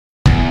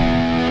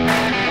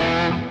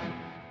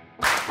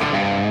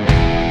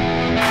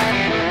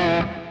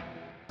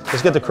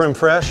Let's get the creme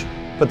fraiche,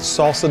 put the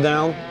salsa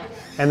down,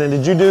 and then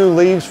did you do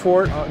leaves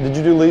for it? Did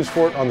you do leaves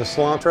for it on the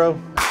cilantro?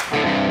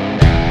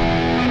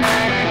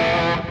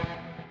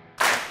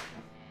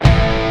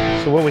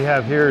 So what we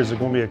have here is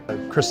going to be a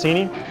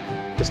crostini.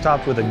 It's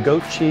topped with a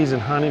goat cheese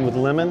and honey with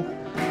lemon,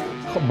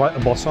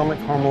 balsamic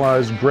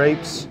caramelized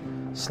grapes,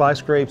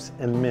 sliced grapes,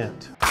 and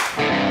mint.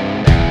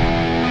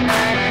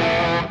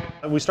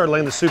 We start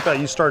laying the soup out.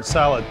 You start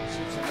salad.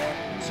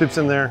 Soup's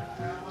in there.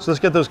 So let's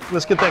get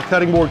that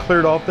cutting board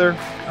cleared off there.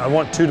 I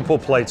want 2 to pull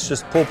plates.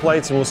 Just pull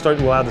plates and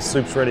we'll have the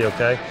soups ready,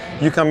 okay?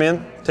 You come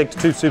in, take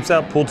the 2 soups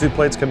out, pull 2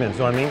 plates, come in. You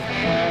know what I mean?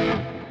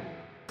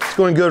 It's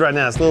going good right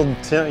now. It's a little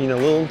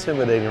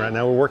intimidating right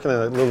now. We're working in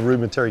a little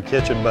rudimentary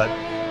kitchen, but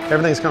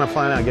everything's kind of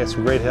flying out. I get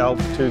some great help.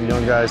 2 of the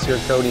young guys here,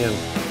 Cody and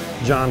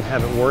John,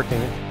 have it working.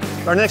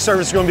 Our next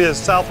service is going to be a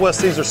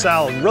Southwest Caesar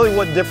salad. Really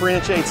what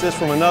differentiates this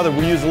from another,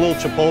 we use a little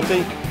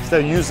chipotle.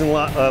 Instead of using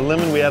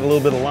lemon, we add a little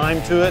bit of lime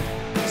to it.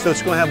 So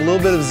it's going to have a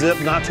little bit of zip,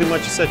 not too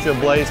much to set you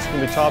ablaze. It's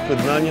going to be topped with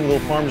an onion, a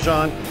little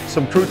Parmesan.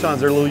 Some croutons,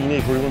 they're a little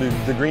unique. We're going to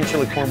do the green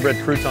chili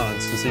cornbread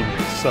croutons this evening.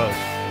 So,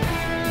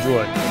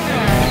 enjoy.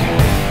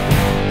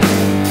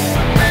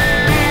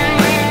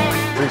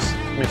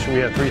 Make sure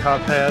we have 3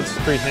 hot pads,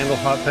 3 handle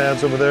hot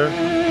pads over there.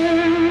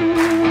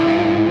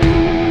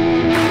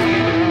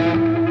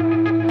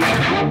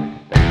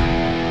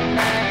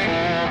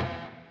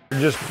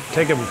 Just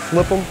take them and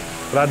flip them.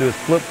 What I do is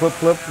flip, flip,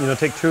 flip. You know,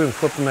 take 2 and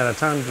flip them at a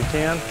time if you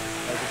can.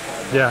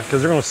 Yeah,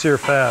 because they're going to sear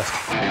fast.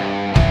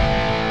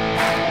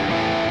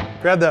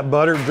 Grab that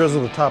butter,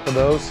 drizzle the top of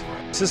those.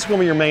 This is going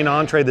to be your main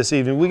entree this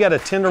evening. We got a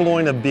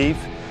tenderloin of beef.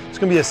 It's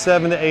going to be a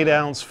 7 to 8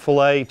 ounce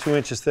filet, 2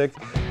 inches thick.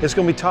 It's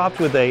going to be topped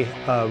with a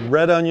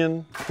red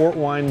onion, port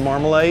wine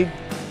marmalade,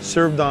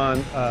 served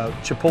on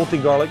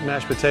chipotle garlic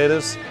mashed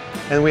potatoes.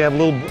 And we have a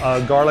little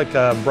garlic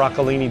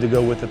broccolini to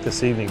go with it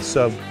this evening.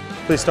 So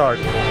please start.